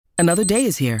Another day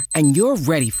is here, and you're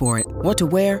ready for it. What to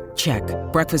wear? Check.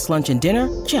 Breakfast, lunch, and dinner?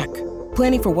 Check.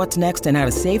 Planning for what's next and how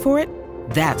to save for it?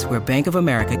 That's where Bank of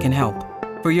America can help.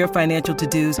 For your financial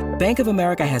to-dos, Bank of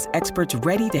America has experts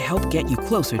ready to help get you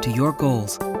closer to your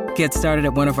goals. Get started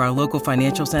at one of our local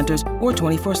financial centers or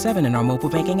 24/7 in our mobile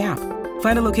banking app.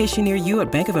 Find a location near you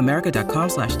at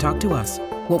bankofamerica.com/talktous.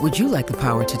 What would you like the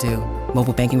power to do?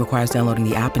 Mobile banking requires downloading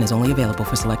the app and is only available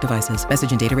for select devices.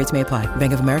 Message and data rates may apply.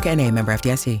 Bank of America N.A., member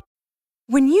FDIC.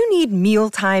 When you need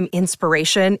mealtime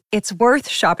inspiration, it's worth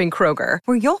shopping Kroger,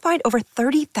 where you'll find over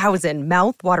 30,000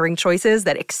 mouth-watering choices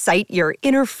that excite your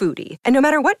inner foodie. And no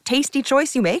matter what tasty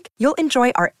choice you make, you'll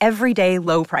enjoy our everyday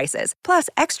low prices, plus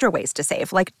extra ways to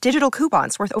save, like digital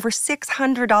coupons worth over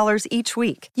 $600 each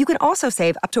week. You can also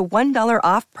save up to $1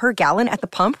 off per gallon at the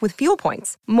pump with fuel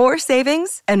points. More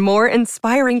savings and more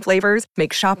inspiring flavors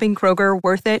make shopping Kroger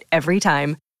worth it every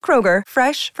time. Kroger,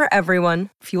 fresh for everyone.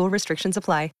 Fuel restrictions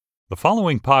apply. The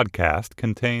following podcast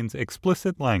contains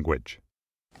explicit language.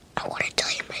 I want to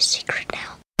tell you my secret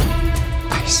now.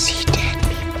 I see dead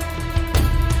people.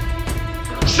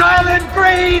 Silent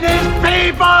Green is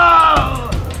people!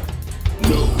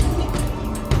 No,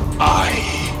 I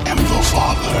am the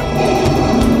Father.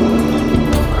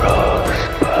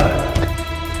 Rosebud.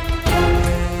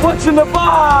 What's in the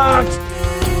box?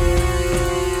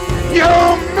 You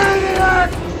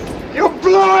maniac! You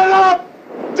blew it up!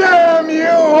 Damn you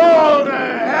all to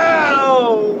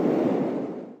hell!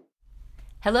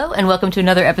 Hello, and welcome to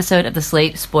another episode of the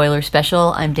Slate Spoiler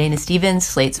Special. I'm Dana Stevens,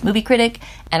 Slate's movie critic,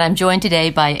 and I'm joined today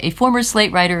by a former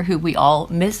Slate writer who we all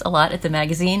miss a lot at the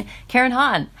magazine, Karen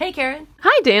Hahn. Hey, Karen.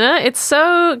 Hi, Dana. It's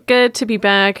so good to be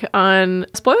back on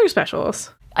Spoiler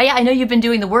Specials. Yeah, I know you've been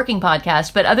doing the Working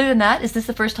podcast, but other than that, is this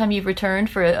the first time you've returned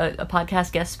for a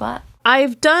podcast guest spot?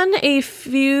 I've done a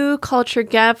few Culture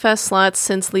Gabfest slots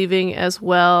since leaving as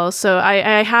well, so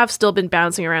I have still been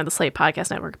bouncing around the Slate Podcast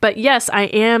Network. But yes, I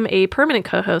am a permanent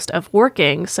co-host of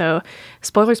Working, so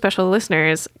Spoiler Special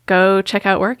listeners, go check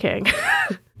out Working.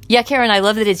 Yeah, Karen, I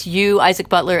love that it's you, Isaac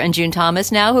Butler, and June Thomas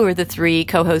now who are the three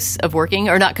co-hosts of Working.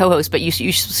 Or not co-hosts, but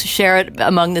you share it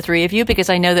among the three of you, because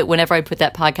I know that whenever I put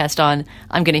that podcast on,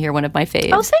 I'm going to hear one of my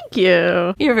faves. Oh, thank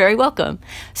you. You're very welcome.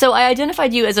 So I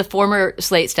identified you as a former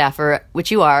Slate staffer,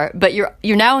 which you are, but you're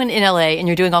now in LA and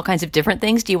you're doing all kinds of different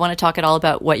things. Do you want to talk at all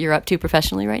about what you're up to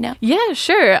professionally right now? Yeah,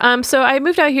 sure. So I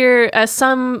moved out here as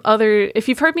some other, if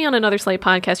you've heard me on another Slate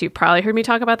podcast, you've probably heard me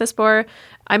talk about this before.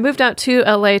 I moved out to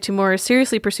LA to more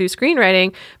seriously pursue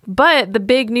screenwriting, but the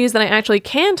big news that I actually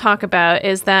can talk about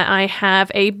is that I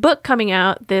have a book coming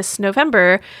out this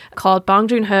November called Bong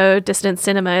Joon-ho, Dissident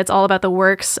Cinema. It's all about the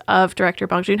works of director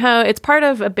Bong Joon-ho. It's part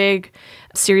of a big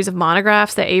series of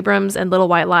monographs that Abrams and Little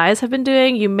White Lies have been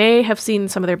doing. You may have seen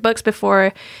some of their books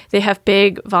before. They have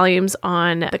big volumes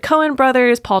on the Coen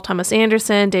brothers, Paul Thomas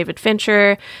Anderson, David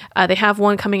Fincher. They have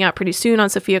one coming out pretty soon on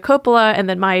Sofia Coppola, and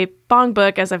then my Bong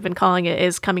book, as I've been calling it,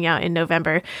 is coming out in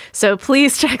November. So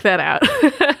please check that out.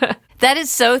 That is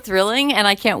so thrilling, and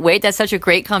I can't wait. That's such a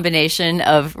great combination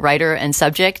of writer and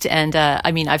subject. And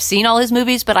I mean, I've seen all his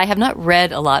movies, but I have not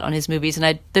read a lot on his movies,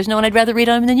 and there's no one I'd rather read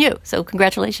on him than you. So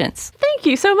congratulations. Thank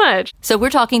you so much. So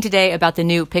we're talking today about the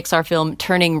new Pixar film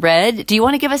Turning Red. Do you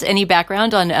want to give us any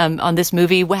background on this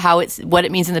movie, what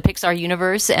it means in the Pixar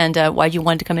universe, and why you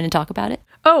wanted to come in and talk about it?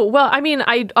 Oh, well, I mean,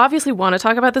 I obviously want to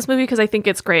talk about this movie because I think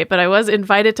it's great, but I was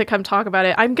invited to come talk about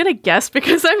it. I'm going to guess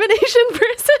because I'm an Asian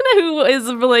person who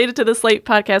is related to the Slate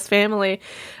podcast family.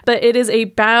 But it is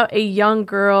about a young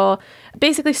girl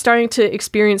basically starting to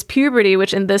experience puberty,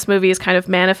 which in this movie is kind of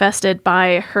manifested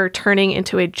by her turning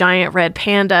into a giant red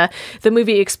panda. The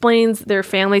movie explains their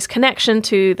family's connection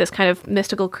to this kind of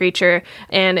mystical creature,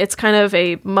 and it's kind of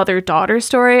a mother-daughter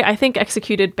story, I think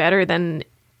executed better than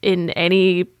in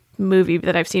any movie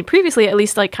that I've seen previously, at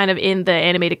least like kind of in the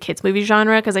animated kids movie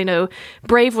genre, because I know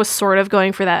Brave was sort of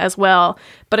going for that as well.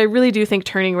 But I really do think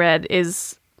Turning Red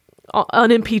is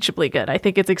unimpeachably good. I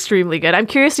think it's extremely good. I'm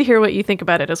curious to hear what you think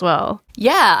about it as well.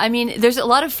 Yeah, I mean, there's a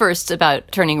lot of firsts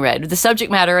about Turning Red. The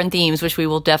subject matter and themes, which we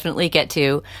will definitely get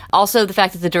to. Also, the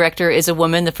fact that the director is a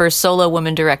woman, the first solo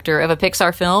woman director of a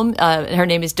Pixar film. Her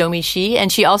name is Domi Shi,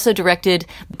 and she also directed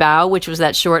Bao, which was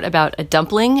that short about a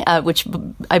dumpling, which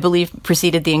I believe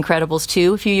preceded The Incredibles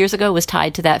 2 a few years ago, was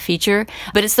tied to that feature.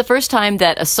 But it's the first time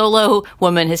that a solo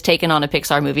woman has taken on a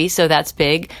Pixar movie, so that's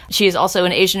big. She is also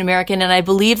an Asian American, and I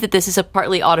believe that this this is a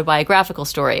partly autobiographical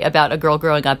story about a girl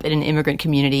growing up in an immigrant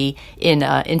community in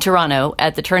Toronto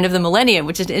at the turn of the millennium,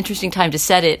 which is an interesting time to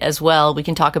set it as well. We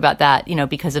can talk about that,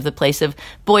 because of the place of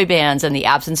boy bands and the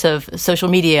absence of social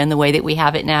media and the way that we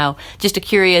have it now. Just a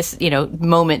curious,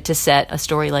 moment to set a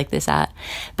story like this at.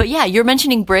 But yeah, you're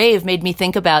mentioning Brave made me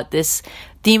think about this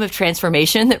theme of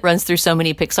transformation that runs through so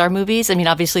many Pixar movies. I mean,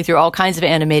 obviously through all kinds of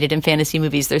animated and fantasy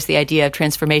movies, there's the idea of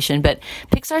transformation, but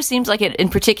Pixar seems like it in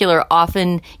particular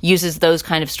often uses those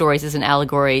kind of stories as an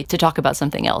allegory to talk about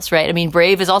something else, right? I mean,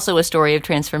 Brave is also a story of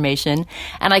transformation,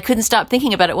 and I couldn't stop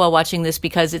thinking about it while watching this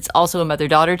because it's also a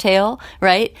mother-daughter tale,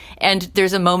 right? And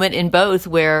there's a moment in both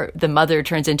where the mother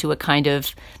turns into a kind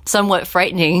of somewhat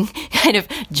frightening kind of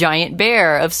giant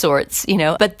bear of sorts,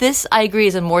 But this, I agree,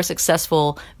 is a more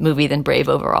successful movie than Brave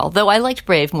overall, though I liked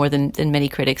Brave more than many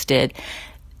critics did.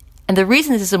 And the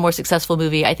reason this is a more successful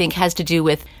movie, I think, has to do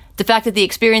with the fact that the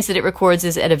experience that it records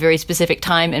is at a very specific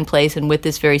time and place and with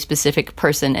this very specific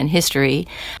person and history.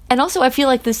 And also, I feel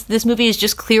like this movie is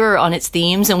just clearer on its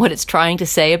themes and what it's trying to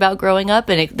say about growing up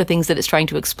and the things that it's trying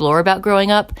to explore about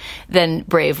growing up than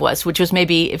Brave was, which was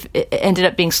maybe if it ended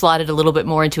up being slotted a little bit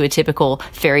more into a typical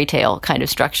fairy tale kind of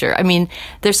structure. I mean,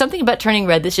 there's something about Turning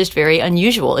Red that's just very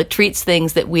unusual. It treats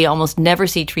things that we almost never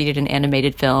see treated in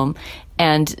animated film,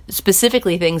 and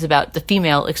specifically things about the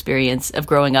female experience of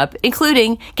growing up,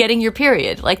 including getting your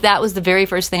period. Like, that was the very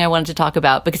first thing I wanted to talk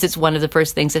about because it's one of the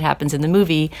first things that happens in the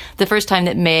movie. The first time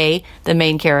that May, the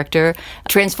main character,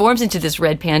 transforms into this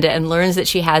red panda and learns that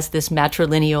she has this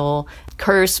matrilineal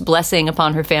curse blessing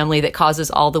upon her family that causes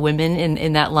all the women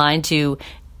in that line to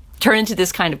turn into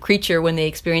this kind of creature when they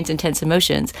experience intense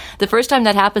emotions. The first time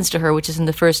that happens to her, which is in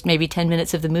the first maybe 10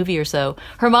 minutes of the movie or so,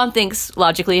 her mom thinks,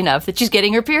 logically enough, that she's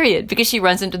getting her period because she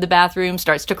runs into the bathroom,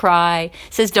 starts to cry,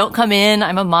 says, "Don't come in,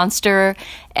 I'm a monster."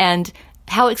 And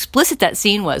how explicit that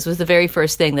scene was the very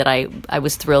first thing that I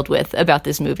was thrilled with about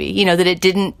this movie. That it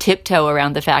didn't tiptoe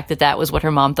around the fact that that was what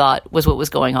her mom thought was what was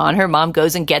going on. Her mom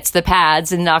goes and gets the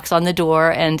pads and knocks on the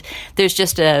door, and there's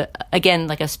just again,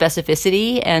 like a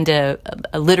specificity and a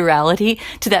literality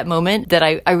to that moment that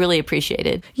I really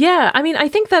appreciated. Yeah, I mean, I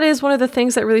think that is one of the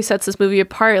things that really sets this movie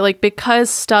apart, like, because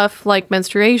stuff like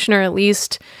menstruation, or at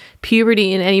least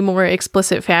puberty in any more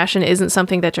explicit fashion, isn't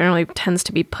something that generally tends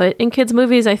to be put in kids'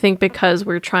 movies. I think because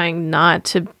we're trying not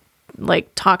to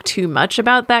talk too much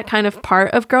about that kind of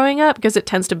part of growing up, because it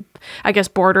tends to, I guess,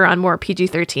 border on more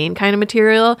PG-13 kind of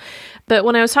material. But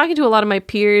when I was talking to a lot of my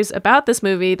peers about this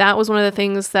movie, that was one of the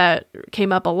things that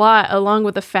came up a lot, along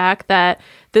with the fact that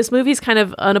this movie's kind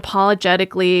of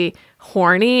unapologetically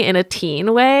horny in a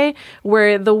teen way,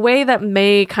 where the way that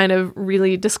May kind of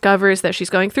really discovers that she's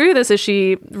going through this is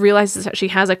she realizes that she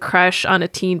has a crush on a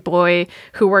teen boy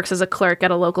who works as a clerk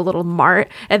at a local little mart,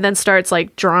 and then starts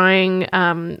drawing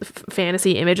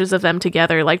fantasy images of them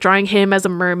together, like drawing him as a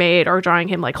mermaid or drawing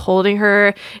him holding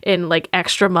her in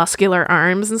extra muscular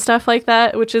arms and stuff like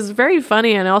that, which is very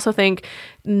funny. And I also think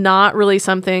not really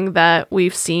something that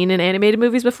we've seen in animated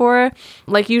movies before.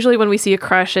 Usually when we see a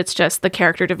crush, it's just the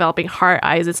character developing heart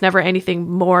eyes. It's never anything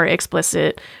more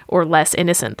explicit or less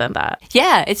innocent than that.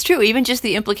 Yeah, it's true. Even just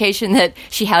the implication that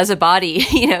she has a body,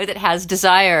 that has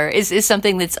desire is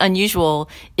something that's unusual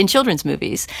in children's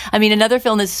movies. I mean, another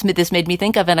film this made me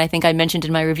think of, and I think I mentioned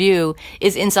in my review,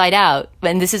 is Inside Out.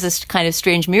 And this is a kind of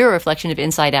strange mirror reflection of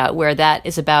Inside Out, where that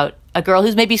is about a girl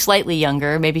who's maybe slightly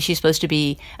younger, maybe she's supposed to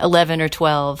be 11 or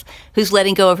 12, who's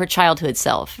letting go of her childhood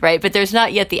self, right? But there's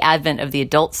not yet the advent of the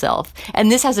adult self.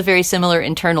 And this has a very similar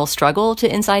internal struggle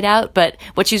to Inside Out, but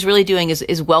what she's really doing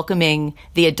is welcoming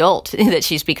the adult that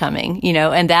she's becoming,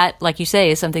 and that, like you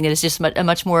say, is something that is just a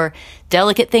much more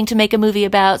delicate thing to make a movie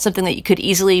about, something that you could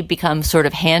easily become sort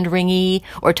of hand-wringy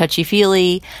or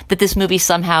touchy-feely, that this movie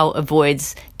somehow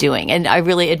avoids doing. And I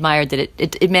really admired that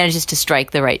it manages to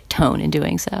strike the right tone in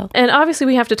doing so. And obviously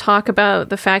we have to talk about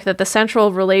the fact that the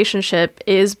central relationship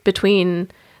is between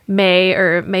May,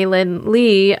 or Mei-Lin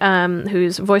Lee,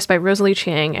 who's voiced by Rosalie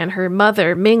Chiang, and her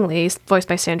mother, Ming Lee, voiced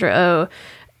by Sandra Oh.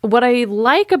 What I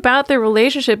like about their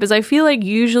relationship is I feel like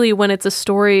usually when it's a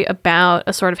story about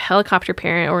a sort of helicopter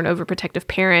parent or an overprotective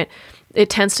parent, it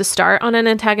tends to start on an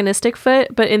antagonistic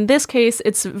foot. But in this case,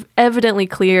 it's evidently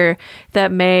clear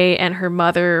that May and her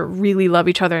mother really love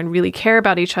each other and really care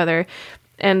about each other,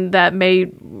 and that May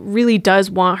really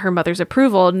does want her mother's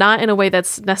approval, not in a way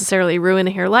that's necessarily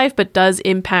ruining her life, but does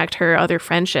impact her other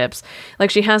friendships.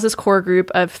 She has this core group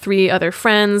of 3 other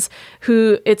friends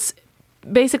who it's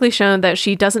basically shown that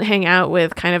she doesn't hang out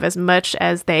with kind of as much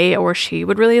as they or she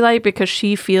would really like, because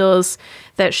she feels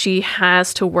that she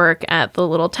has to work at the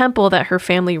little temple that her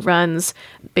family runs,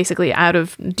 basically out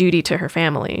of duty to her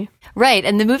family. Right.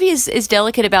 And the movie is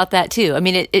delicate about that, too. I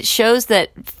mean, it shows that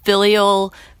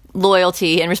filial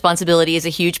loyalty and responsibility is a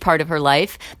huge part of her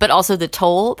life, but also the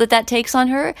toll that takes on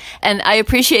her. And I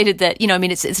appreciated that, I mean,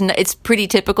 it's pretty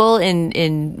typical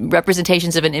in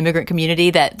representations of an immigrant community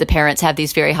that the parents have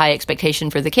these very high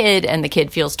expectations for the kid, and the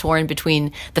kid feels torn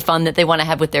between the fun that they want to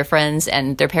have with their friends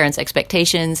and their parents'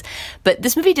 expectations. But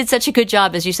this movie did such a good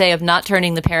job, as you say, of not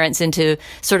turning the parents into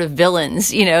sort of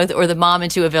villains, or the mom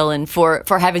into a villain for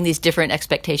having these different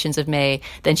expectations of May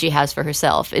than she has for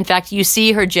herself. In fact, you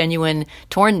see her genuine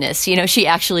torn. She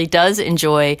actually does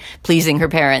enjoy pleasing her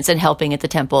parents and helping at the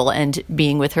temple and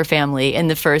being with her family in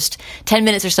the first 10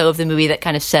 minutes or so of the movie that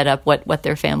kind of set up what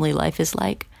their family life is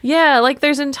like. Yeah, like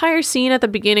there's an entire scene at the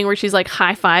beginning where she's like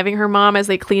high-fiving her mom as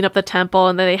they clean up the temple,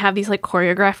 and then they have these like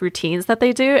choreographed routines that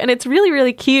they do, and it's really,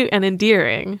 really cute and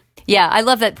endearing. Yeah, I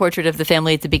love that portrait of the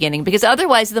family at the beginning, because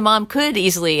otherwise the mom could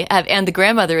easily have, and the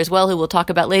grandmother as well, who we'll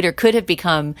talk about later, could have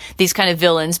become these kind of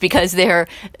villains because they're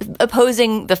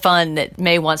opposing the fun that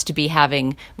May wants to be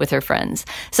having with her friends.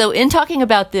 So in talking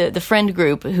about the friend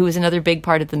group, who is another big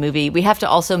part of the movie, we have to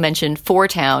also mention Four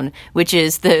Town, which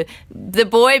is the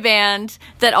boy band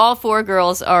that all four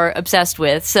girls are obsessed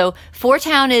with. So Four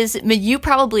Town is, you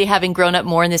probably, having grown up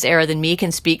more in this era than me,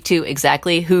 can speak to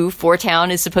exactly who Four Town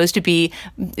is supposed to be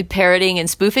parroting and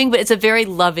spoofing, but it's a very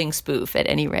loving spoof at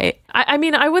any rate. I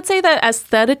mean, I would say that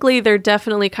aesthetically, they're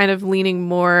definitely kind of leaning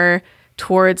more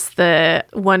towards the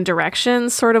One Direction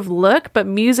sort of look, but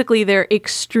musically, they're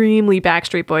extremely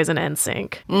Backstreet Boys and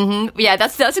NSYNC. Mm-hmm. Yeah,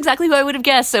 that's exactly who I would have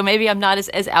guessed. So maybe I'm not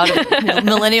as out of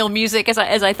millennial music as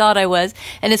I thought I was.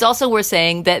 And it's also worth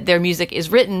saying that their music is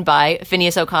written by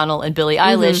Phineas O'Connell and Billie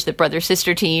Eilish, the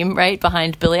brother-sister team, right,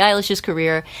 behind Billie Eilish's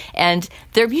career. And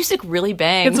their music really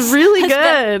bangs. It's really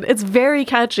good. It's very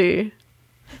catchy.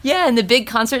 Yeah, and the big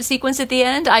concert sequence at the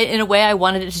end, in a way, I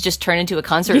wanted it to just turn into a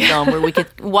concert film where we could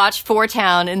watch Four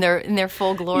Town in their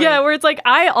full glory. Yeah, where it's like,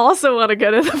 I also want to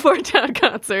go to the Four Town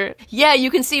concert. Yeah,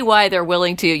 you can see why they're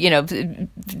willing to,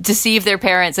 deceive their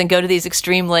parents and go to these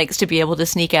extreme lengths to be able to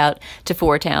sneak out to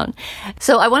Four Town.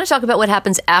 So I want to talk about what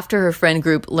happens after her friend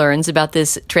group learns about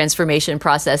this transformation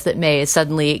process that May is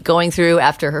suddenly going through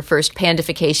after her first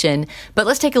pandification. But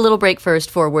let's take a little break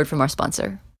first for a word from our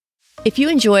sponsor. If you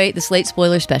enjoy the Slate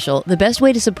Spoiler Special, the best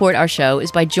way to support our show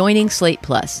is by joining Slate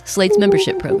Plus, Slate's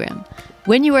membership program.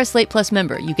 When you are a Slate Plus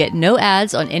member, you get no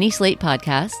ads on any Slate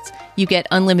podcasts, you get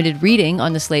unlimited reading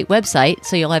on the Slate website,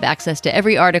 so you'll have access to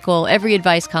every article, every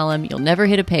advice column, you'll never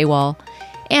hit a paywall,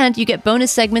 and you get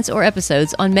bonus segments or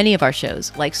episodes on many of our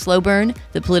shows, like Slow Burn,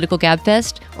 The Political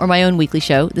Gabfest, or my own weekly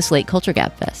show, The Slate Culture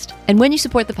Gabfest. And when you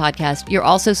support the podcast, you're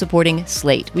also supporting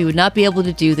Slate. We would not be able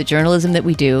to do the journalism that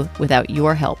we do without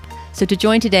your help. So to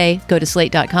join today, go to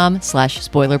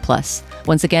slate.com/spoilerplus.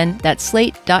 Once again, that's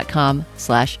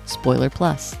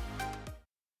slate.com/spoilerplus.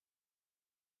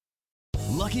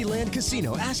 Lucky Land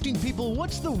Casino, asking people,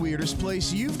 what's the weirdest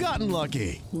place you've gotten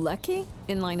lucky? Lucky?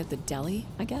 In line at the deli,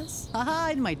 I guess? Aha,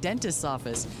 in my dentist's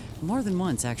office. More than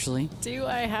once, actually. Do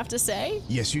I have to say?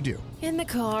 Yes, you do. In the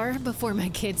car before my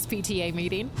kids' PTA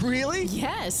meeting. Really?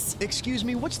 Yes. Excuse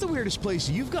me, what's the weirdest place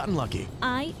you've gotten lucky?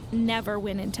 I never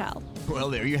win and tell.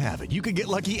 Well, there you have it. You can get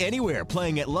lucky anywhere,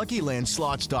 playing at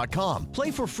LuckyLandSlots.com.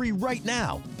 Play for free right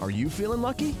now. Are you feeling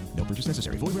lucky? No purchase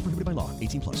necessary. Void where prohibited by law.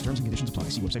 18+. Terms and conditions apply.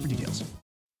 See website for details.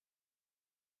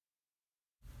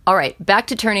 All right, back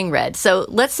to Turning Red. So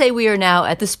let's say we are now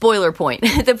at the spoiler point,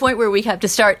 the point where we have to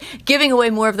start giving away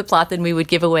more of the plot than we would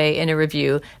give away in a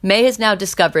review. May has now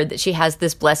discovered that she has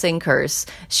this blessing curse.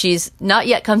 She's not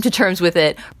yet come to terms with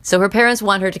it. So her parents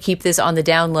want her to keep this on the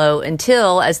down low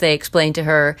until, as they explain to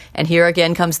her, and here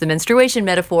again comes the menstruation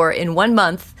metaphor, in 1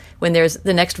 month, when there's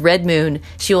the next red moon,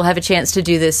 she will have a chance to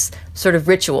do this sort of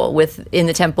ritual in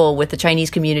the temple with the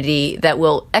Chinese community that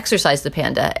will exorcise the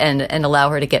panda and allow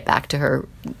her to get back to her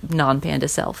non-panda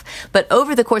self. But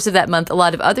over the course of that month, a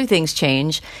lot of other things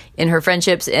change in her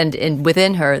friendships and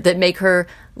within her that make her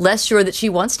less sure that she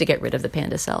wants to get rid of the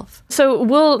panda self. So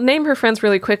we'll name her friends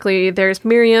really quickly. There's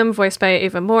Miriam, voiced by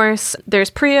Ava Morse.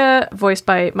 There's Priya, voiced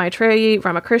by Maitreyi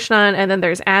Ramakrishnan. And then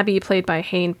there's Abby, played by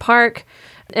Hayne Park.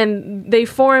 And they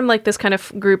form like this kind of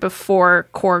group of 4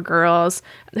 core girls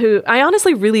who I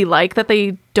honestly really like that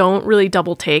they don't really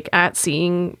double take at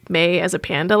seeing May as a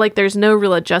panda. Like there's no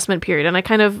real adjustment period. And I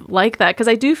kind of like that because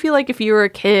I do feel like if you were a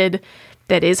kid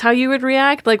that is how you would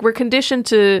react. Like, we're conditioned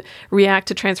to react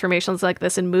to transformations like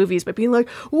this in movies, but being like,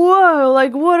 whoa,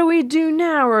 like, what do we do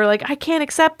now? Or like, I can't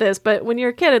accept this. But when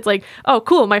you're a kid, it's like, oh,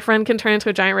 cool, my friend can turn into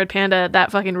a giant red panda.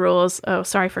 That fucking rules. Oh,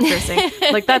 sorry for cursing.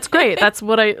 Like, that's great. That's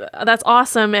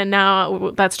awesome. And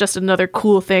now that's just another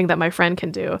cool thing that my friend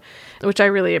can do, which I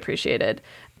really appreciated.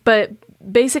 But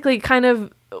basically, kind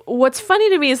of what's funny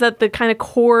to me is that the kind of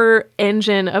core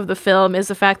engine of the film is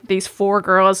the fact that these 4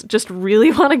 girls just really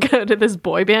want to go to this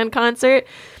boy band concert.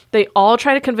 They all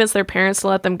try to convince their parents to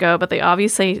let them go, but they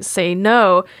obviously say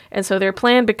no. And so their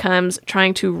plan becomes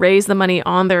trying to raise the money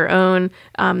on their own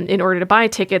in order to buy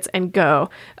tickets and go.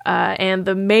 And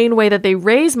the main way that they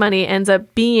raise money ends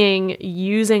up being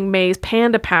using May's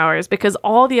panda powers, because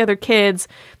all the other kids,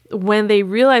 when they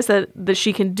realize that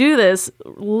she can do this,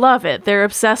 love it. They're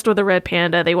obsessed with the red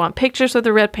panda. They want pictures of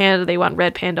the red panda. They want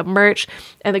red panda merch.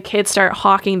 And the kids start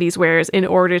hawking these wares in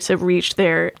order to reach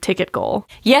their ticket goal.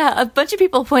 Yeah, a bunch of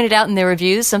people pointed out in their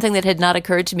reviews something that had not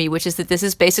occurred to me, which is that this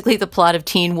is basically the plot of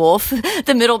Teen Wolf,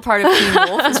 the middle part of Teen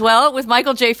Wolf as well, with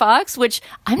Michael J. Fox, which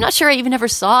I'm not sure I even ever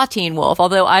saw Teen Wolf,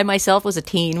 although I myself was a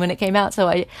teen when it came out, so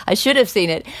I should have seen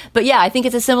it. But yeah, I think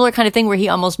it's a similar kind of thing where he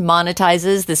almost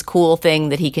monetizes this cool thing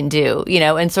that he can do, you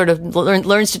know, and sort of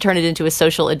learns to turn it into a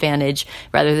social advantage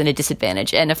rather than a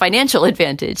disadvantage, and a financial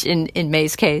advantage in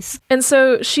May's case. And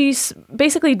so she's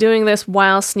basically doing this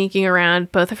while sneaking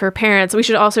around both of her parents. We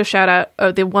should also shout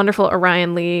out the wonderful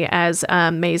Orion Lee as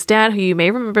May's dad, who you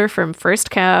may remember from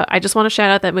First Cow. I just want to shout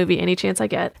out that movie any chance I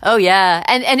get. Oh, yeah.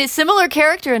 And it's similar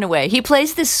character in a way. He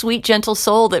plays this sweet, gentle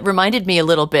soul that reminded me a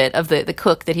little bit of the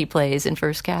cook that he plays in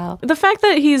First Cow. The fact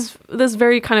that he's this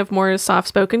very kind of more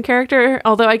soft-spoken character,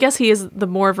 although I guess he is the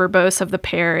more verbose of the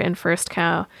pair in First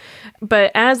Cow.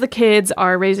 But as the kids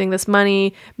are raising this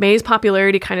money, May's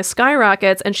popularity kind of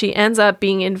skyrockets, and she ends up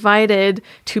being invited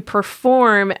to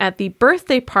perform at the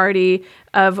birthday party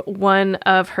of one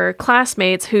of her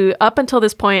classmates who, up until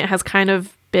this point, has kind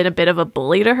of been a bit of a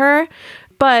bully to her.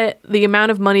 But the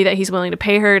amount of money that he's willing to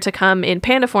pay her to come in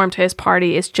panda form to his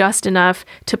party is just enough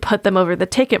to put them over the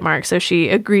ticket mark, so she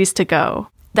agrees to go.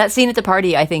 That scene at the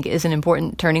party, I think, is an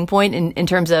important turning point in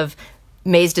terms of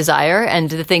May's desire and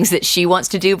the things that she wants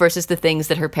to do versus the things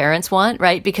that her parents want,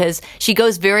 right? Because she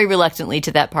goes very reluctantly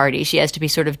to that party. She has to be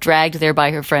sort of dragged there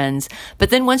by her friends. But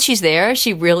then once she's there,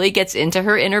 she really gets into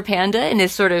her inner panda and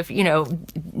is sort of, you know,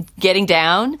 getting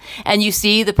down. And you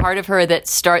see the part of her that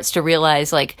starts to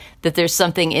realize, like, that there's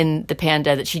something in the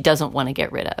panda that she doesn't want to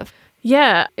get rid of.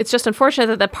 Yeah, it's just unfortunate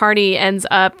that the party ends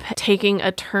up taking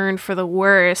a turn for the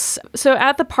worse. So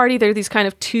at the party, there are these kind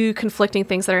of 2 conflicting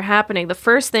things that are happening. The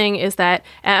first thing is that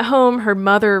at home, her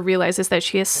mother realizes that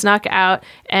she has snuck out,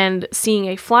 and seeing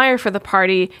a flyer for the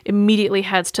party, immediately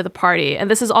heads to the party.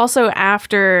 And this is also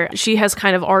after she has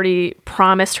kind of already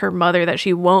promised her mother that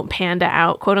she won't panda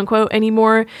out, quote unquote,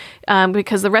 anymore,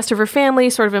 because the rest of her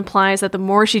family sort of implies that the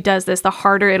more she does this, the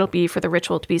harder it'll be for the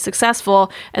ritual to be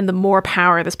successful, and the more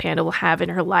power this panda will have in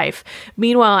her life.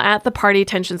 Meanwhile, at the party,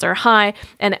 tensions are high,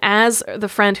 and as the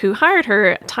friend who hired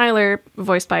her, Tyler,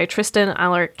 voiced by Tristan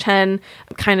Allard-Chen,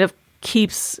 kind of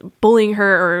keeps bullying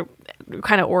her or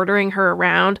kind of ordering her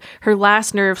around, her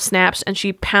last nerve snaps and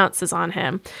she pounces on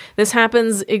him. This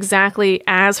happens exactly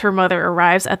as her mother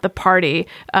arrives at the party,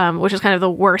 which is kind of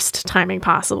the worst timing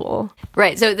possible.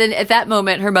 Right. So then at that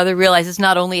moment, her mother realizes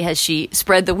not only has she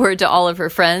spread the word to all of her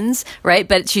friends, right,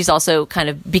 but she's also kind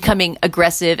of becoming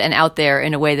aggressive and out there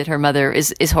in a way that her mother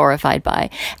is horrified by.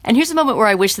 And here's a moment where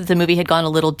I wish that the movie had gone a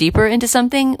little deeper into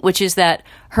something, which is that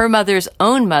her mother's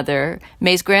own mother,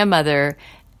 May's grandmother,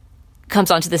 comes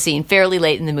onto the scene fairly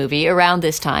late in the movie, around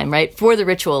this time, right? For the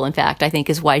ritual, in fact, I think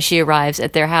is why she arrives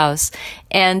at their house.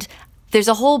 And there's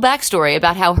a whole backstory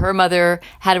about how her mother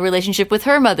had a relationship with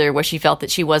her mother where she felt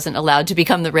that she wasn't allowed to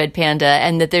become the red panda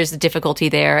and that there's a difficulty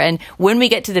there. And when we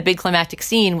get to the big climactic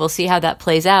scene, we'll see how that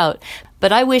plays out.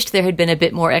 But I wished there had been a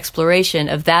bit more exploration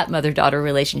of that mother-daughter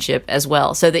relationship as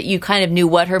well, so that you kind of knew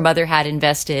what her mother had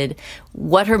invested,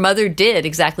 what her mother did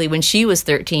exactly when she was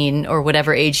 13 or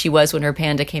whatever age she was when her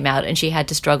panda came out and she had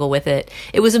to struggle with it.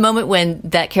 It was a moment when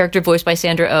that character voiced by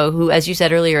Sandra Oh, who, as you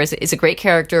said earlier, is a great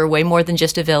character, way more than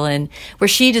just a villain, where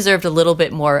she deserved a little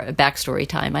bit more backstory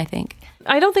time, I think.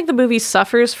 I don't think the movie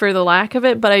suffers for the lack of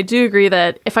it, but I do agree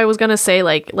that if I was going to say,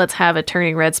 like, let's have a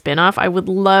Turning Red spinoff, I would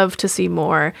love to see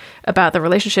more about the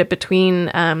relationship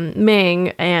between Ming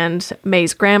and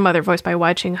May's grandmother, voiced by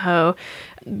Wai Ching Ho,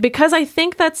 because I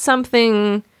think that's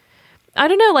something, I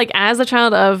don't know, like, as a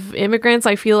child of immigrants,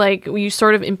 I feel like you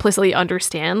sort of implicitly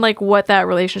understand, like, what that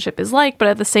relationship is like, but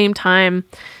at the same time,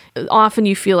 often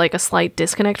you feel like a slight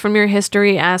disconnect from your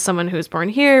history as someone who's born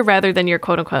here rather than your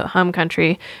quote unquote home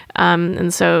country.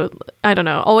 And so, I don't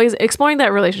know, always exploring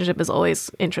that relationship is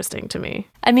always interesting to me.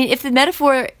 I mean, if the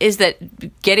metaphor is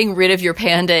that getting rid of your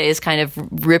panda is kind of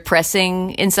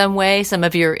repressing in some way some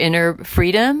of your inner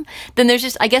freedom, then there's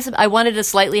just, I guess I wanted a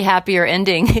slightly happier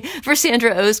ending for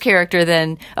Sandra Oh's character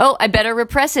than, oh, I better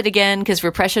repress it again because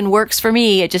repression works for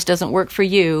me. It just doesn't work for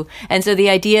you. And so the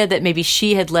idea that maybe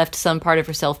she had left some part of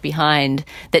herself behind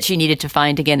that she needed to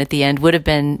find again at the end would have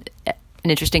been an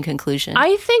interesting conclusion.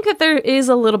 I think that there is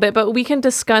a little bit, but we can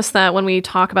discuss that when we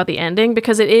talk about the ending,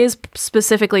 because it is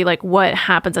specifically like what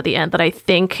happens at the end that I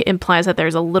think implies that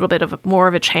there's a little bit of more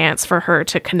of a chance for her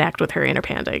to connect with her inner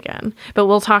panda again. But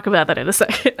we'll talk about that in a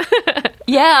second.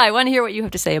 Yeah, I want to hear what you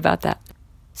have to say about that.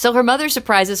 So her mother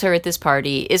surprises her at this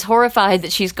party, is horrified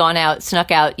that she's gone out,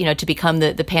 snuck out, to become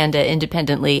the panda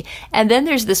independently. And then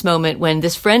there's this moment when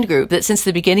this friend group that since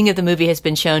the beginning of the movie has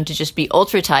been shown to just be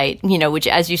ultra tight, which,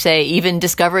 as you say, even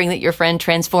discovering that your friend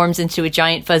transforms into a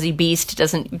giant fuzzy beast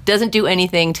doesn't do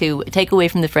anything to take away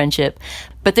from the friendship.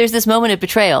 But there's this moment of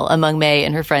betrayal among May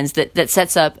and her friends that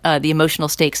sets up the emotional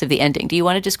stakes of the ending. Do you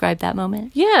want to describe that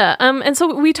moment? Yeah. And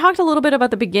so we talked a little bit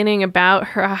about the beginning about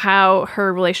how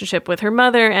her relationship with her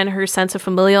mother and her sense of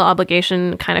familial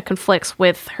obligation kind of conflicts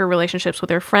with her relationships with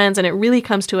her friends. And it really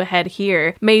comes to a head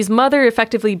here. May's mother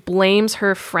effectively blames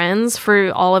her friends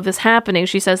for all of this happening.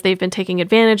 She says they've been taking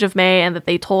advantage of May and that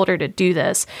they told her to do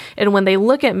this. And when they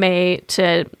look at May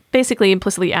to basically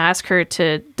implicitly ask her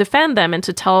to defend them and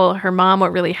to tell her mom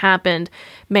what really happened,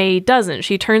 May doesn't.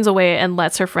 She turns away and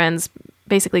lets her friends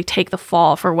basically take the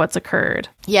fall for what's occurred.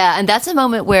 Yeah, and that's a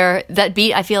moment where that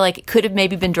beat, I feel like, could have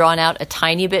maybe been drawn out a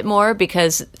tiny bit more,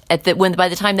 because by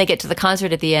the time they get to the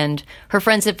concert at the end, her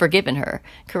friends have forgiven her,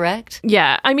 correct?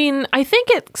 Yeah, I mean, I think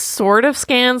it sort of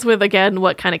scans with, again,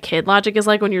 what kind of kid logic is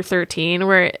like when you're 13,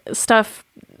 where stuff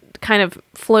kind of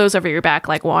flows over your back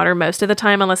like water most of the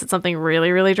time, unless it's something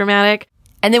really, really dramatic.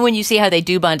 And then when you see how they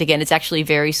do bond again, it's actually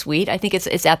very sweet. I think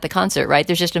it's at the concert, right?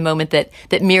 There's just a moment that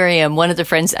Miriam, one of the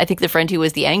friends, I think the friend who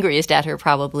was the angriest at her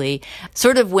probably,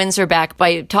 sort of wins her back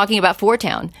by talking about Four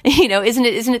Town. Isn't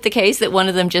it the case that one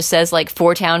of them just says like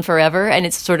Four Town forever, and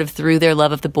it's sort of through their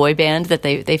love of the boy band that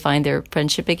they find their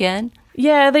friendship again?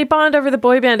 Yeah, they bond over the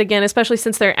boy band again, especially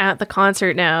since they're at the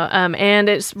concert now. And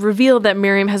it's revealed that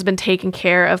Miriam has been taking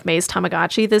care of May's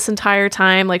Tamagotchi this entire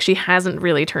time. Like, she hasn't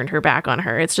really turned her back on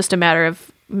her. It's just a matter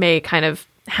of May kind of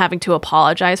having to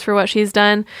apologize for what she's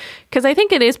done. Because I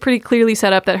think it is pretty clearly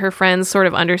set up that her friends sort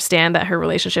of understand that her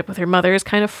relationship with her mother is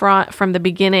kind of fraught from the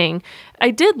beginning.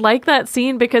 I did like that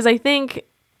scene because I think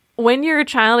when you're a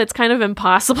child, it's kind of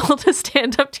impossible to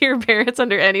stand up to your parents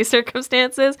under any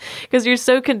circumstances because you're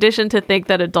so conditioned to think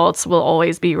that adults will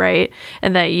always be right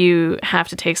and that you have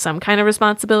to take some kind of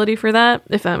responsibility for that,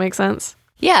 if that makes sense.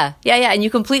 Yeah. And you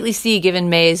completely see,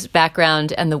 given May's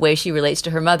background and the way she relates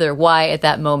to her mother, why at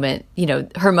that moment,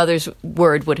 her mother's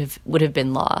word would have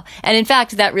been law. And in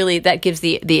fact, that gives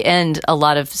the end a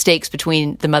lot of stakes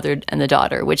between the mother and the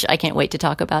daughter, which I can't wait to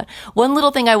talk about. One little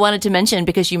thing I wanted to mention,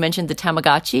 because you mentioned the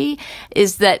Tamagotchi,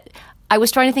 is that I was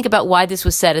trying to think about why this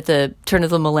was set at the turn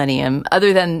of the millennium,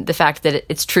 other than the fact that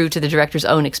it's true to the director's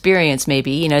own experience,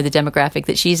 maybe, the demographic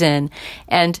that she's in.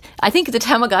 And I think the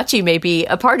Tamagotchi may be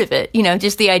a part of it,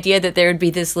 just the idea that there would be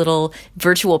this little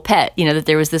virtual pet, that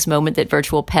there was this moment that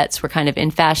virtual pets were kind of in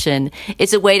fashion.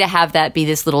 It's a way to have that be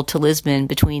this little talisman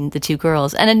between the two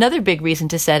girls. And another big reason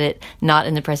to set it not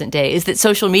in the present day is that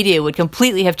social media would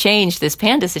completely have changed this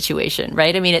panda situation,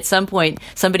 right? I mean, at some point,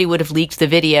 somebody would have leaked the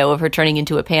video of her turning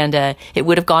into a panda. It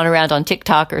would have gone around on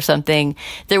TikTok or something.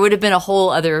 There would have been a whole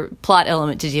other plot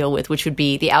element to deal with, which would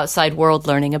be the outside world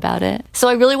learning about it. So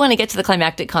I really want to get to the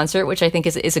climactic concert, which I think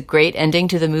is a great ending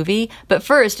to the movie. But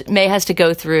first, May has to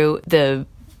go through the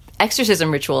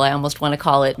exorcism ritual, I almost want to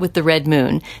call it, with the red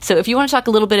moon. So if you want to talk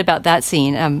a little bit about that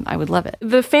scene, I would love it.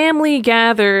 The family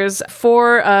gathers.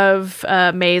 4 of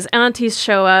May's aunties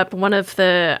show up. One of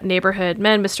the neighborhood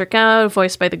men, Mr. Gao,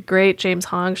 voiced by the great James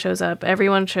Hong, shows up.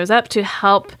 Everyone shows up to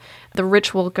help the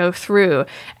ritual go through.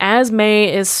 As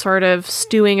May is sort of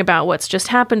stewing about what's just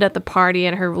happened at the party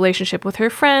and her relationship with her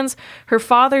friends, her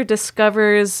father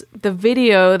discovers the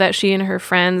video that she and her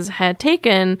friends had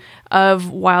taken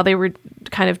of while they were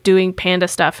kind of doing panda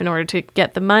stuff in order to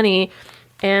get the money.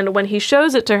 And when he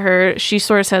shows it to her, she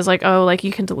sort of says like, oh, like,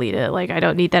 you can delete it. Like, I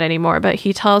don't need that anymore. But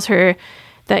he tells her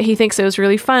that he thinks it was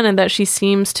really fun and that she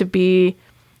seems to be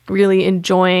really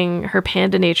enjoying her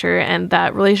panda nature and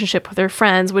that relationship with her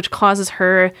friends, which causes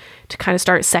her to kind of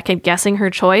start second guessing her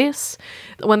choice.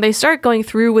 When they start going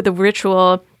through with the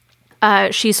ritual,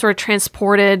 she's sort of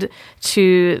transported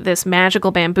to this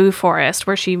magical bamboo forest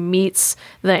where she meets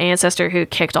the ancestor who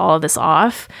kicked all of this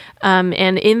off. And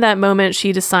in that moment,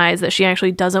 she decides that she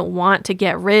actually doesn't want to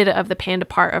get rid of the panda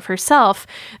part of herself.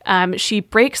 She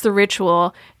breaks the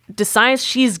ritual, decides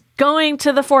she's going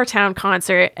to the Four Town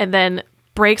concert, and then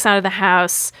breaks out of the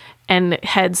house and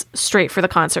heads straight for the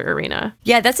concert arena.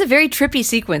 Yeah, that's a very trippy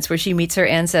sequence where she meets her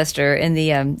ancestor in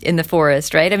the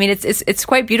forest, right? I mean, it's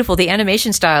quite beautiful. The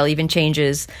animation style even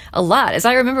changes a lot. As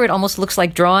I remember, it almost looks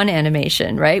like drawn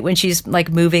animation, right? When she's like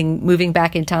moving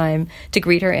back in time to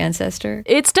greet her ancestor.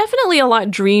 It's definitely a lot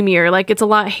dreamier. Like, it's a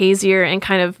lot hazier and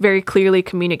kind of very clearly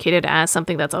communicated as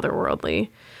something that's otherworldly.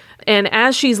 And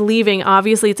as she's leaving,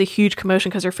 obviously it's a huge commotion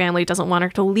because her family doesn't want her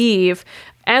to leave.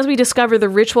 As we discover, the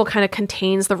ritual kind of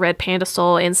contains the red panda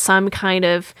soul in some kind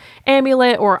of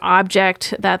amulet or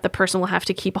object that the person will have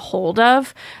to keep a hold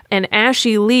of. And as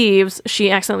she leaves,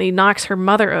 she accidentally knocks her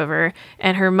mother over,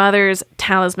 and her mother's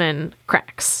talisman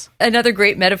cracks. Another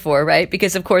great metaphor, right?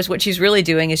 Because, of course, what she's really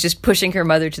doing is just pushing her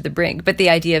mother to the brink. But the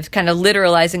idea of kind of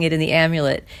literalizing it in the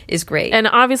amulet is great. And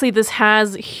obviously, this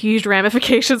has huge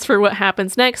ramifications for what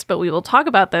happens next, but we will talk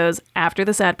about those after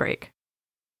this ad break.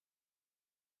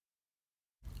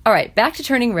 All right, back to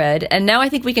Turning Red, and now I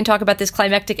think we can talk about this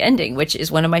climactic ending, which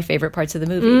is one of my favorite parts of the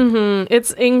movie. Mm-hmm.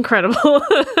 It's incredible.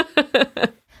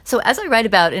 So as I write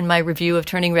about in my review of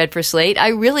Turning Red for Slate, I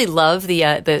really love the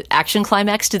action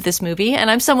climax to this movie, and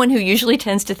I'm someone who usually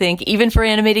tends to think, even for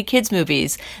animated kids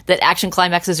movies, that action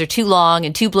climaxes are too long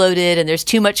and too bloated, and there's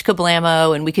too much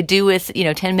kablamo, and we could do with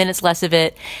 10 minutes less of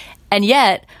it. And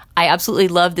yet, I absolutely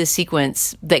love this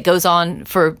sequence that goes on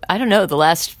for, I don't know, the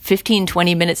last 15,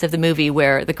 20 minutes of the movie,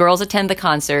 where the girls attend the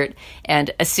concert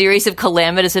and a series of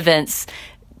calamitous events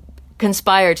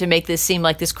conspire to make this seem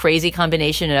like this crazy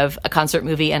combination of a concert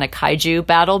movie and a kaiju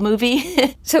battle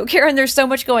movie. So, Karen, there's so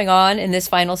much going on in this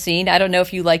final scene. I don't know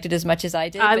if you liked it as much as I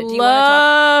did. I but do you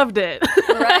loved it.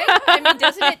 Right? I mean,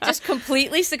 doesn't it just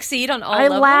completely succeed on all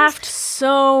levels? I laughed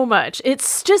so much.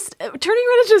 It's just, Turning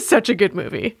Red is just such a good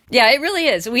movie. Yeah, it really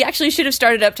is. We actually should have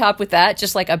started up top with that,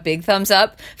 just like a big thumbs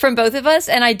up from both of us.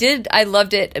 And I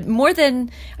loved it more than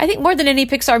any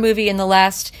Pixar movie in the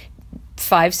last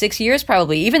 5-6 years,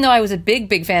 probably, even though I was a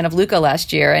big fan of Luca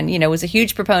last year and, was a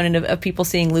huge proponent of people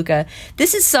seeing Luca.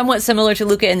 This is somewhat similar to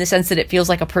Luca in the sense that it feels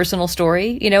like a personal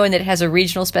story, and that it has a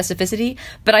regional specificity,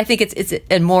 but I think it's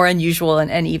a more unusual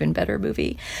and even better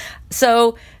movie.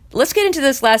 So let's get into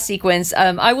this last sequence.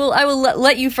 I will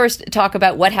let you first talk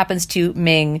about what happens to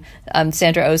Ming,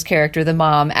 Sandra Oh's character, the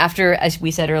mom, after, as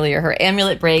we said earlier, her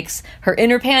amulet breaks, her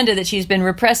inner panda that she's been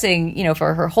repressing,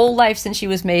 for her whole life since she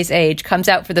was May's age, comes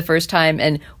out for the first time,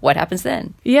 and what happens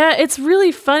then? Yeah, it's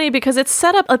really funny because it's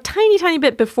set up a tiny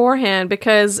bit beforehand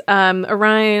because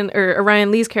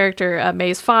Orion Lee's character,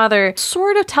 May's father,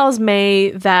 sort of tells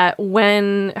May that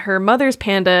when her mother's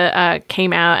panda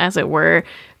came out, as it were,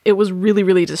 it was really,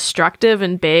 really destructive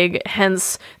and big,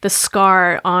 hence the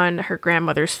scar on her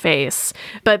grandmother's face.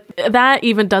 But that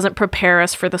even doesn't prepare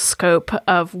us for the scope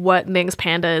of what Ming's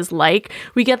panda is like.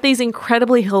 We get these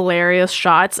incredibly hilarious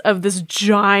shots of this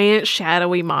giant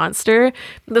shadowy monster,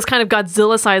 this kind of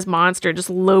Godzilla-sized monster just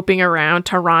loping around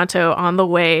Toronto on the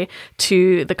way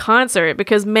to the concert,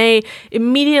 because May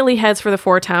immediately heads for the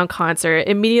Four Town concert,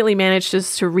 immediately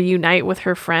manages to reunite with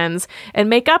her friends and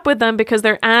make up with them because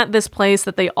they're at this place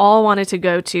that they all wanted to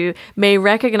go to. May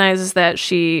recognizes that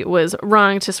she was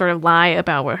wrong to sort of lie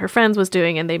about what her friends was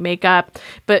doing, and they make up.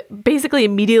 But basically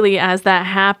immediately as that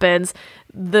happens,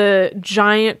 the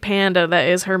giant panda that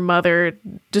is her mother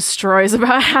destroys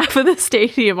about half of the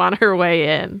stadium on her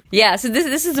way in. Yeah, so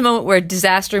this is the moment where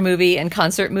disaster movie and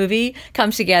concert movie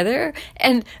comes together,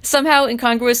 and somehow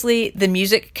incongruously the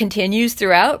music continues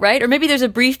throughout, right? Or maybe there's a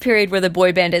brief period where the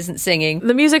boy band isn't singing.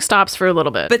 The music stops for a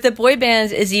little bit. But the boy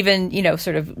band is even,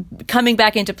 sort of coming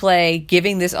back into play,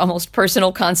 giving this almost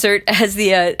personal concert as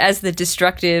the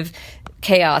destructive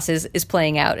chaos is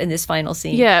playing out in this final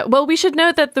scene. Yeah, well, we should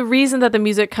note that the reason that the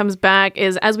music comes back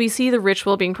is as we see the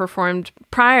ritual being performed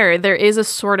prior, there is a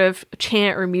sort of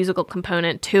chant or musical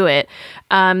component to it.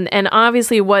 And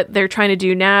obviously what they're trying to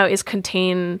do now is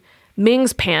contain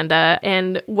Ming's panda,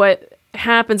 and what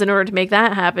happens in order to make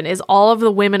that happen is all of the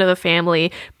women of the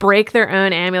family break their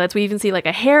own amulets. We even see like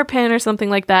a hairpin or something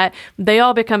like that. They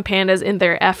all become pandas in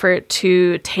their effort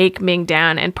to take Ming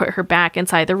down and put her back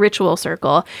inside the ritual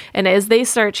circle. And as they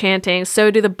start chanting,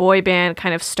 so do the boy band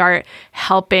kind of start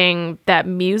helping that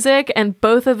music, and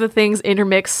both of the things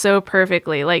intermix so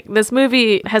perfectly. Like, this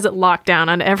movie has it locked down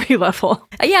on every level.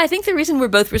 Yeah, I think the reason we're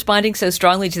both responding so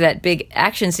strongly to that big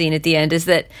action scene at the end is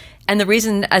that And the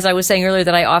reason, as I was saying earlier,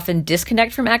 that I often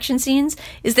disconnect from action scenes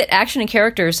is that action and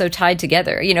character are so tied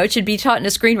together. You know, it should be taught in a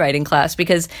screenwriting class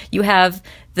because you have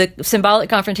the symbolic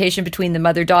confrontation between the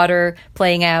mother-daughter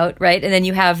playing out, right? And then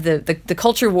you have the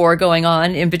culture war going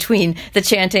on in between the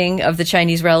chanting of the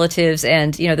Chinese relatives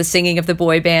and, you know, the singing of the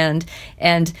boy band.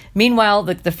 And meanwhile,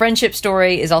 the friendship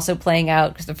story is also playing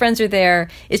out because the friends are there.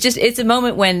 It's a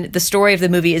moment when the story of the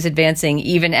movie is advancing,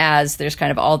 even as there's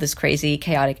kind of all this crazy,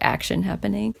 chaotic action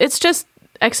happening. It's just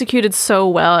executed so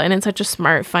well and in such a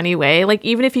smart, funny way. Like,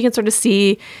 even if you can sort of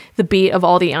see the beat of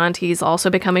all the aunties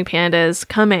also becoming pandas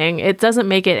coming, it doesn't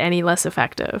make it any less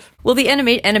effective. Well, the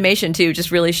animation too just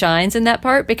really shines in that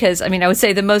part because, I mean, I would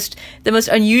say the most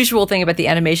unusual thing about the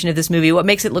animation of this movie, what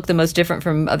makes it look the most different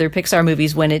from other Pixar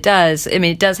movies when it does, I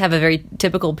mean, it does have a very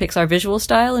typical Pixar visual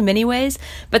style in many ways,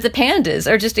 but the pandas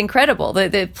are just incredible.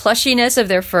 The plushiness of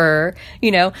their fur,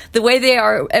 you know, the way they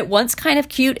are at once kind of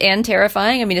cute and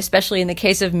terrifying. I mean, especially in the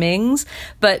case of Ming's,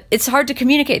 but it's hard to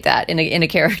communicate that in a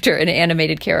character, in an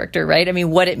animated character, right? I mean,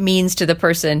 what it means to the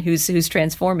person who's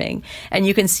transforming. And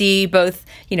you can see both,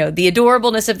 you know, the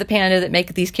adorableness of the panda that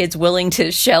make these kids willing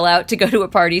to shell out to go to a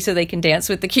party so they can dance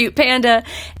with the cute panda,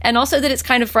 and also that it's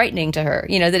kind of frightening to her,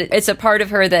 you know, that it's a part of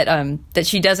her that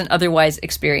she doesn't otherwise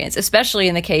experience, especially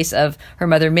in the case of her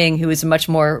mother Ming, who is a much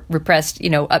more repressed, you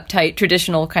know, uptight,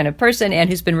 traditional kind of person and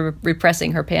who's been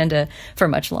repressing her panda for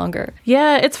much longer.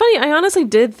 Yeah, it's funny. I honestly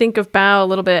did think of Bao a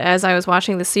little bit as I was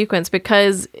watching the sequence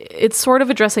because it's sort of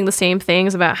addressing the same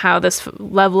things about how this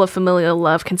level of familial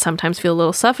love can sometimes feel a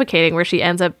little suffocating, where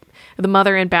the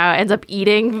mother in Bao ends up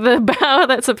eating the Bao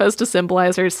that's supposed to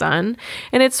symbolize her son.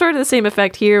 And it's sort of the same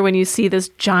effect here when you see this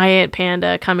giant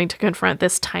panda coming to confront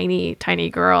this tiny,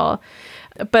 tiny girl.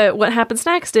 But what happens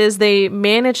next is they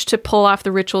manage to pull off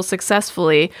the ritual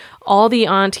successfully. All the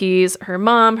aunties, her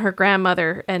mom, her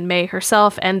grandmother, and May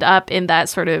herself end up in that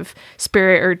sort of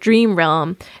spirit or dream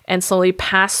realm and slowly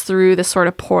pass through this sort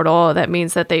of portal that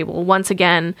means that they will once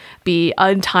again be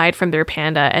untied from their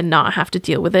panda and not have to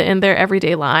deal with it in their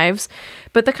everyday lives.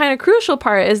 But the kind of crucial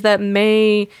part is that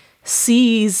May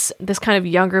sees this kind of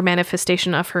younger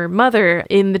manifestation of her mother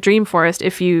in the dream forest,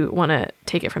 if you want to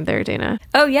take it from there, Dana.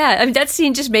 Oh, yeah. I mean, that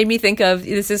scene just made me think of,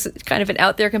 this is kind of an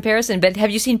out there comparison, but have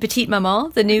you seen Petite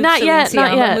Maman, the new Celine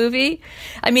Sciamma movie?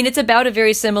 I mean, it's about a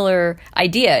very similar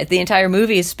idea. The entire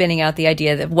movie is spinning out the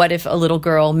idea that what if a little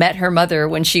girl met her mother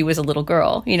when she was a little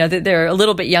girl? You know, they're a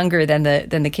little bit younger than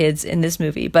the kids in this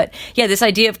movie. But yeah, this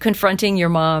idea of confronting your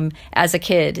mom as a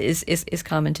kid is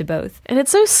common to both. And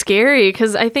it's so scary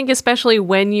because I think especially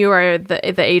when you are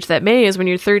the age that May is, when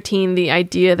you're 13, the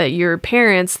idea that your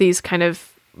parents, these kind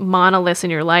of monoliths in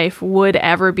your life, would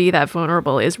ever be that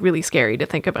vulnerable is really scary to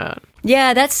think about.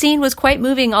 Yeah, that scene was quite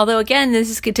moving. Although, again, this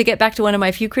is to get back to one of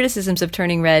my few criticisms of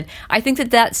Turning Red. I think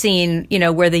that scene, you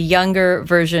know, where the younger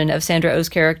version of Sandra Oh's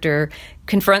character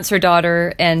confronts her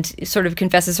daughter and sort of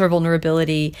confesses her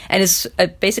vulnerability and is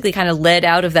basically kind of led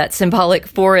out of that symbolic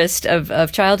forest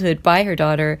of childhood by her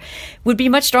daughter, would be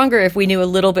much stronger if we knew a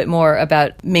little bit more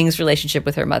about Ming's relationship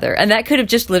with her mother. And that could have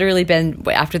just literally been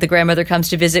after the grandmother comes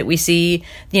to visit, we see,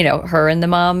 you know, her and the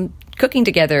mom cooking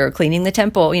together or cleaning the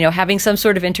temple, you know, having some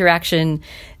sort of interaction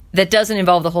that doesn't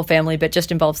involve the whole family, but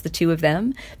just involves the two of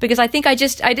them. Because I think I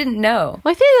didn't know.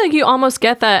 Well, I feel like you almost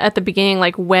get that at the beginning,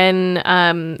 like when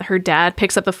her dad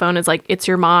picks up the phone and is like, "It's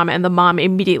your mom," and the mom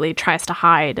immediately tries to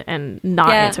hide and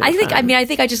not answer the phone. I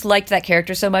think I just liked that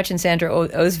character so much in Sandra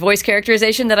Oh's voice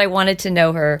characterization that I wanted to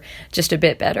know her just a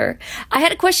bit better. I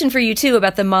had a question for you too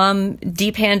about the mom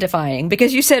depandifying,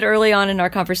 because you said early on in our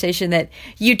conversation that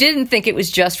you didn't think it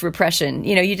was just repression.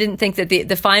 You know, you didn't think that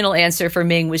the final answer for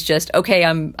Ming was just, okay,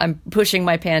 I'm pushing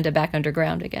my panda back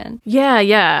underground again.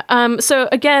 Yeah. So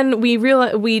again,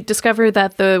 we discovered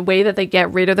that the way that they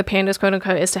get rid of the pandas, quote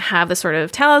unquote, is to have this sort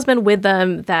of talisman with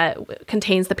them that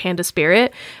contains the panda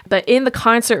spirit. But in the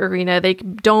concert arena, they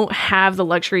don't have the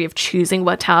luxury of choosing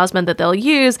what talisman that they'll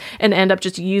use and end up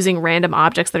just using random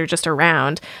objects that are just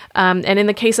around. And in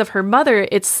the case of her mother,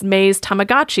 it's May's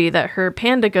Tamagotchi that her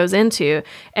panda goes into.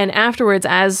 And afterwards,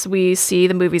 as we see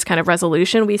the movie's kind of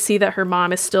resolution, we see that her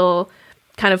mom is still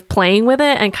kind of playing with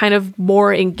it and kind of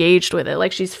more engaged with it.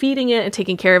 Like, she's feeding it and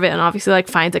taking care of it, and obviously like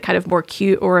finds it kind of more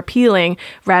cute or appealing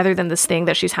rather than this thing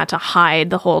that she's had to hide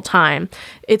the whole time.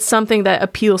 It's something that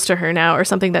appeals to her now, or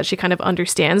something that she kind of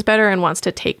understands better and wants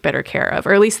to take better care of,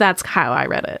 or at least that's how I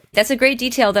read it. That's a great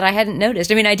detail that I hadn't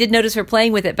noticed. I mean, I did notice her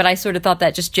playing with it, but I sort of thought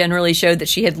that just generally showed that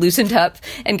she had loosened up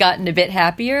and gotten a bit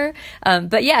happier.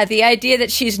 But yeah, the idea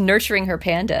that she's nurturing her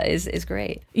panda is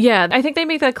great. Yeah, I think they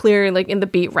make that clear, like in the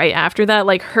beat right after that.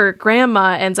 like her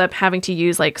grandma ends up having to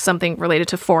use like something related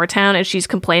to 4town, and she's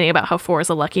complaining about how 4 is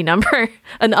a lucky number,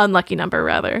 an unlucky number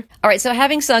rather. All right, so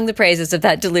having sung the praises of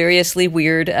that deliriously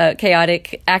weird,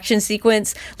 chaotic action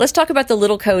sequence, let's talk about the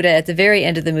little coda at the very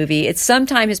end of the movie. It's some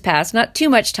time has passed, not too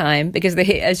much time, because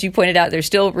they, as you pointed out, they're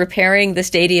still repairing the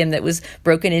stadium that was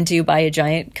broken into by a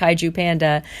giant kaiju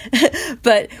panda.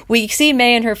 But we see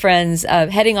May and her friends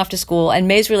heading off to school, and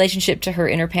May's relationship to her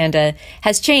inner panda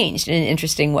has changed in an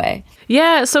interesting way.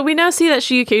 Yeah, so we now see that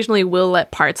she occasionally will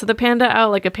let parts of the panda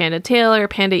out, like a panda tail or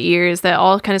panda ears, that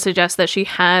all kind of suggest that she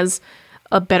has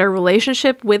a better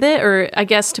relationship with it, or I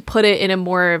guess to put it in a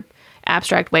more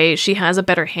abstract way, she has a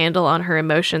better handle on her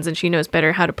emotions and she knows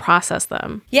better how to process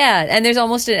them. Yeah, and there's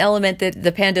almost an element that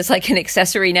the panda's like an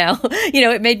accessory now.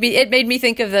 It made me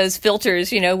think of those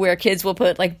filters, where kids will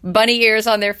put like bunny ears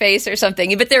on their face or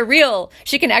something, but they're real.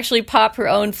 She can actually pop her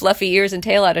own fluffy ears and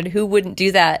tail out, and who wouldn't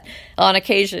do that on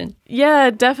occasion? Yeah,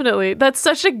 definitely. That's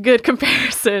such a good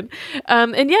comparison.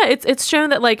 And yeah, it's shown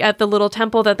that like at the little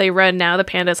temple that they run now, the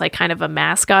panda is like kind of a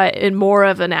mascot in more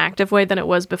of an active way than it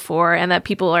was before, and that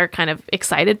people are kind of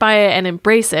excited by it and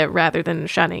embrace it rather than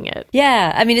shunning it.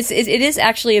 Yeah, I mean, it is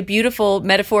actually a beautiful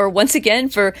metaphor once again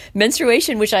for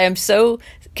menstruation, which I am so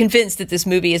convinced that this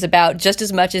movie is about just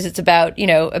as much as it's about,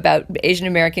 about Asian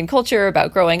American culture,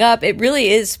 about growing up. It really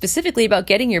is specifically about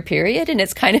getting your period, and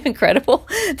it's kind of incredible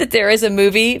that there is a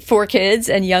movie for kids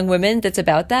and young women that's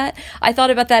about that. I thought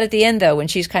about that at the end, though, when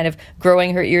she's kind of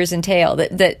growing her ears and tail,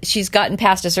 that she's gotten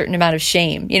past a certain amount of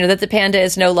shame, that the panda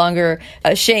is no longer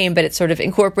a shame, but it's sort of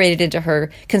incorporated into her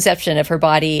conception of her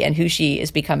body and who she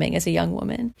is becoming as a young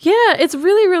woman. Yeah, it's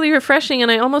really, really refreshing,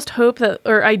 and I almost hope that,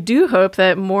 or I do hope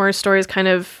that more stories kind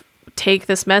of take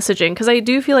this messaging, because I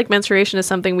do feel like menstruation is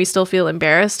something we still feel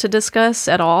embarrassed to discuss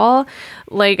at all.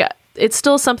 Like, it's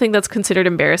still something that's considered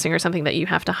embarrassing or something that you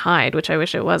have to hide, which I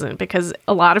wish it wasn't, because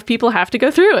a lot of people have to go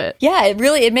through it. Yeah,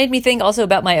 it made me think also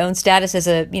about my own status as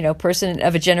a, person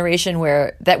of a generation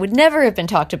where that would never have been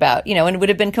talked about, and would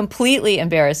have been completely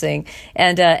embarrassing.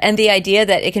 And the idea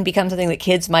that it can become something that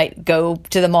kids might go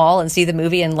to the mall and see the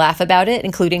movie and laugh about it,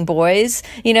 including boys,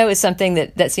 is something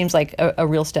that seems like a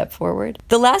real step forward.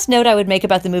 The last note I would make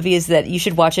about the movie is that you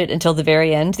should watch it until the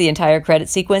very end, the entire credit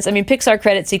sequence. I mean, Pixar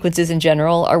credit sequences in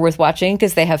general are worth watching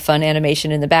because they have fun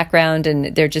animation in the background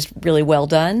and they're just really well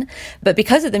done. But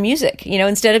because of the music,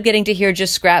 instead of getting to hear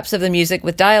just scraps of the music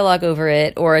with dialogue over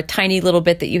it, or a tiny little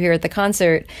bit that you hear at the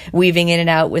concert weaving in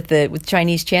and out with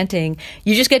Chinese chanting,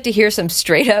 you just get to hear some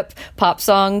straight up pop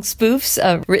song spoofs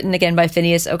written again by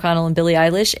Phineas O'Connell and Billie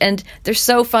Eilish, and they're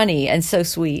so funny and so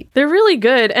sweet. They're really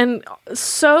good and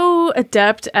so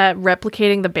adept at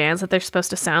replicating the bands that they're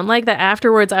supposed to sound like that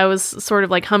afterwards I was sort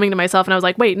of like humming to myself and I was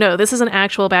like, wait, no, this is an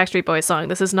actual Backstreet Boys song.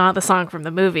 This is not the song from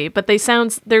the movie, but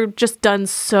they're just done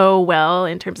so well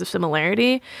in terms of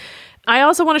similarity. I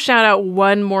also want to shout out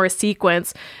one more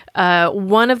sequence.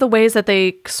 One of the ways that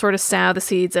they sort of sow the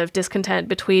seeds of discontent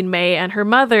between May and her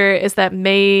mother is that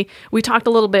May, we talked a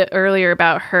little bit earlier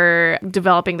about her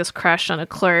developing this crush on a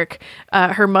clerk.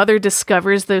 Her mother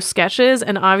discovers those sketches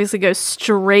and obviously goes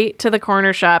straight to the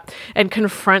corner shop and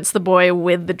confronts the boy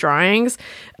with the drawings.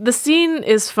 The scene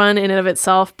is fun in and of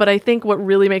itself, but I think what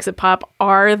really makes it pop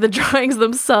are the drawings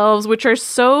themselves, which are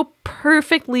so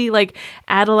perfectly like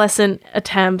adolescent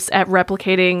attempts at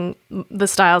replicating the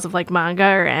styles of like manga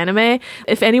or anime.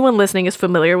 If anyone listening is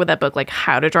familiar with that book, like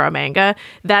How to Draw Manga,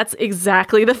 that's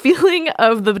exactly the feeling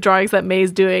of the drawings that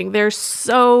May's doing. They're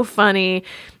so funny.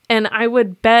 And I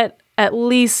would bet at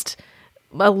least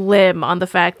a limb on the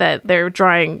fact that they're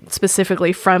drawing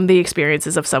specifically from the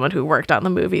experiences of someone who worked on the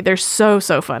movie. They're so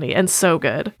funny and so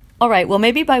good. All right, well,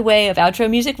 maybe by way of outro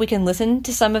music, we can listen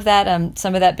to some of that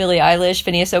Billie Eilish,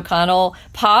 Phineas O'Connell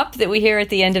pop that we hear at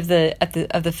the end of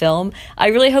the film. I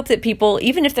really hope that people,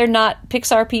 even if they're not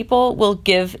Pixar people, will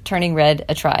give Turning Red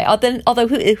a try. Although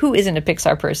who isn't a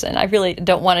Pixar person? I really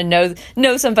don't want to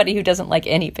know somebody who doesn't like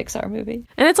any Pixar movie.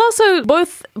 And it's also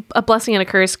both a blessing and a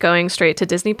curse going straight to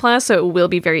Disney Plus, so it will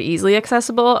be very easily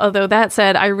accessible. Although that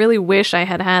said, I really wish I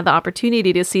had the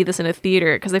opportunity to see this in a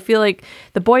theater, because I feel like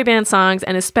the boy band songs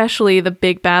and especially the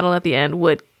big battle at the end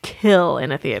would kill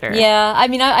in a theater. Yeah, I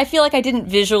mean, I feel like I didn't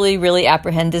visually really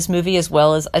apprehend this movie as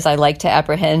well as I like to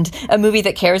apprehend a movie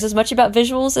that cares as much about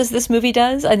visuals as this movie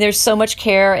does. And there's so much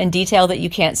care and detail that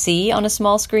you can't see on a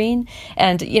small screen.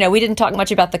 And, we didn't talk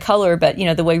much about the color, but,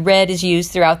 the way red is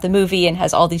used throughout the movie and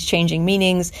has all these changing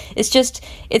meanings.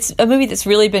 It's a movie that's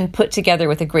really been put together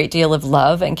with a great deal of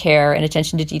love and care and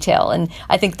attention to detail. And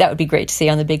I think that would be great to see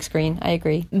on the big screen. I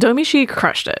agree. Domee Shi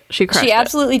crushed it. She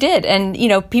absolutely did. And,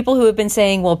 people who have been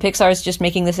saying, well, well, Pixar's just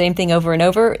making the same thing over and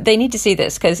over, they need to see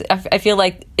this, because I feel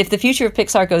like if the future of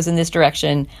Pixar goes in this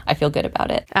direction, I feel good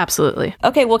about it. Absolutely.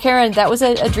 Okay, well, Karen, that was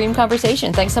a dream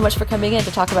conversation. Thanks so much for coming in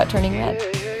to talk about Turning Red.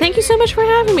 Thank you so much for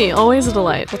having me. Always a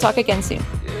delight. We'll talk again soon.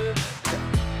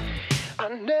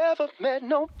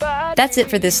 That's it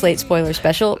for this Slate Spoiler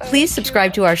Special. Please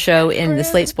subscribe to our show in the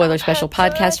Slate Spoiler Special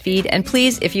podcast feed. And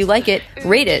please, if you like it,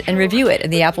 rate it and review it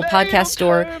in the Apple Podcast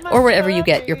Store or wherever you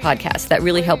get your podcasts. That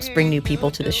really helps bring new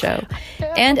people to the show.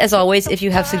 And as always, if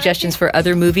you have suggestions for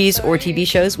other movies or TV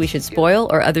shows we should spoil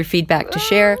or other feedback to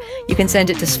share, you can send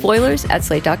it to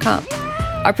spoilers@slate.com.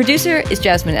 Our producer is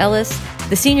Jasmine Ellis.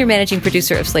 The senior managing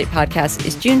producer of Slate Podcasts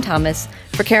is June Thomas.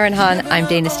 For Karen Hahn, I'm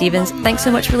Dana Stevens. Thanks so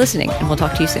much for listening, and we'll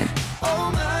talk to you soon.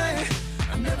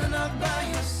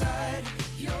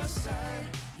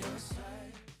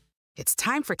 It's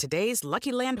time for today's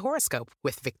Lucky Land horoscope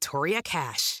with Victoria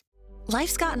Cash.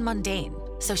 Life's gotten mundane,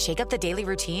 so shake up the daily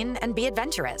routine and be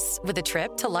adventurous with a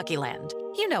trip to Lucky Land.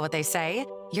 You know what they say,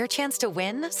 your chance to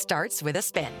win starts with a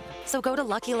spin. So go to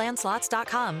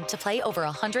LuckyLandSlots.com to play over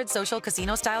 100 social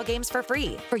casino-style games for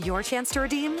free for your chance to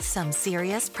redeem some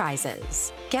serious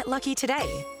prizes. Get lucky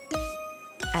today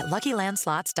at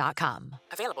LuckyLandSlots.com.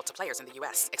 Available to players in the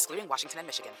U.S., excluding Washington and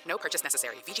Michigan. No purchase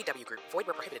necessary. VGW Group. Void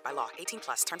where prohibited by law.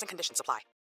 18+. Terms and conditions apply.